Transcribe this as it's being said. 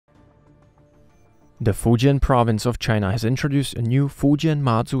The Fujian province of China has introduced a new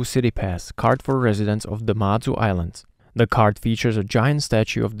Fujian-Matsu City Pass card for residents of the Matsu Islands. The card features a giant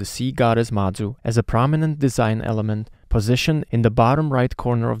statue of the sea goddess Matsu as a prominent design element positioned in the bottom right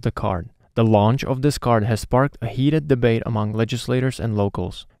corner of the card. The launch of this card has sparked a heated debate among legislators and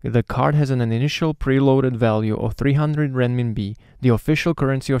locals. The card has an initial preloaded value of 300 renminbi, the official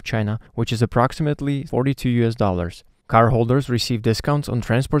currency of China, which is approximately $42. Cardholders receive discounts on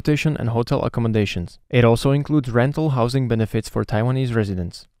transportation and hotel accommodations. It also includes rental housing benefits for Taiwanese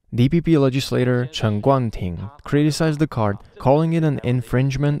residents. DPP legislator Chen Guangting criticized the card, calling it an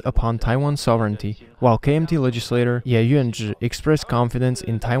infringement upon Taiwan's sovereignty, while KMT legislator Ye Yuanzhi expressed confidence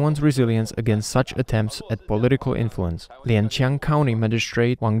in Taiwan's resilience against such attempts at political influence. Lianqiang County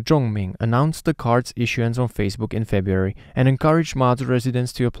Magistrate Wang Zhongming announced the card's issuance on Facebook in February and encouraged Matsu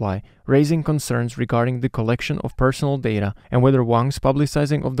residents to apply, raising concerns regarding the collection of personal data and whether Wang's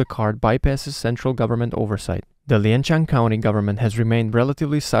publicizing of the card bypasses central government oversight. The Lianqiang County government has remained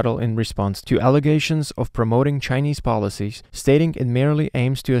relatively subtle in response to allegations of promoting Chinese policies, stating it merely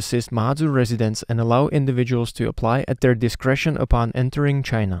aims to assist Matsu residents and allow individuals to apply at their discretion upon entering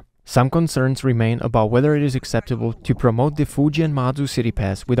China. Some concerns remain about whether it is acceptable to promote the Fujian-Matsu City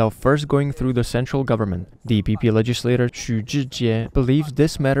Pass without first going through the central government. DPP legislator Xu Zhijie believes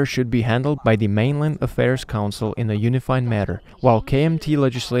this matter should be handled by the Mainland Affairs Council in a unified manner, while KMT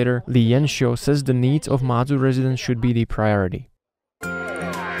legislator Li Yanxiu says the needs of Matsu residents should be the priority.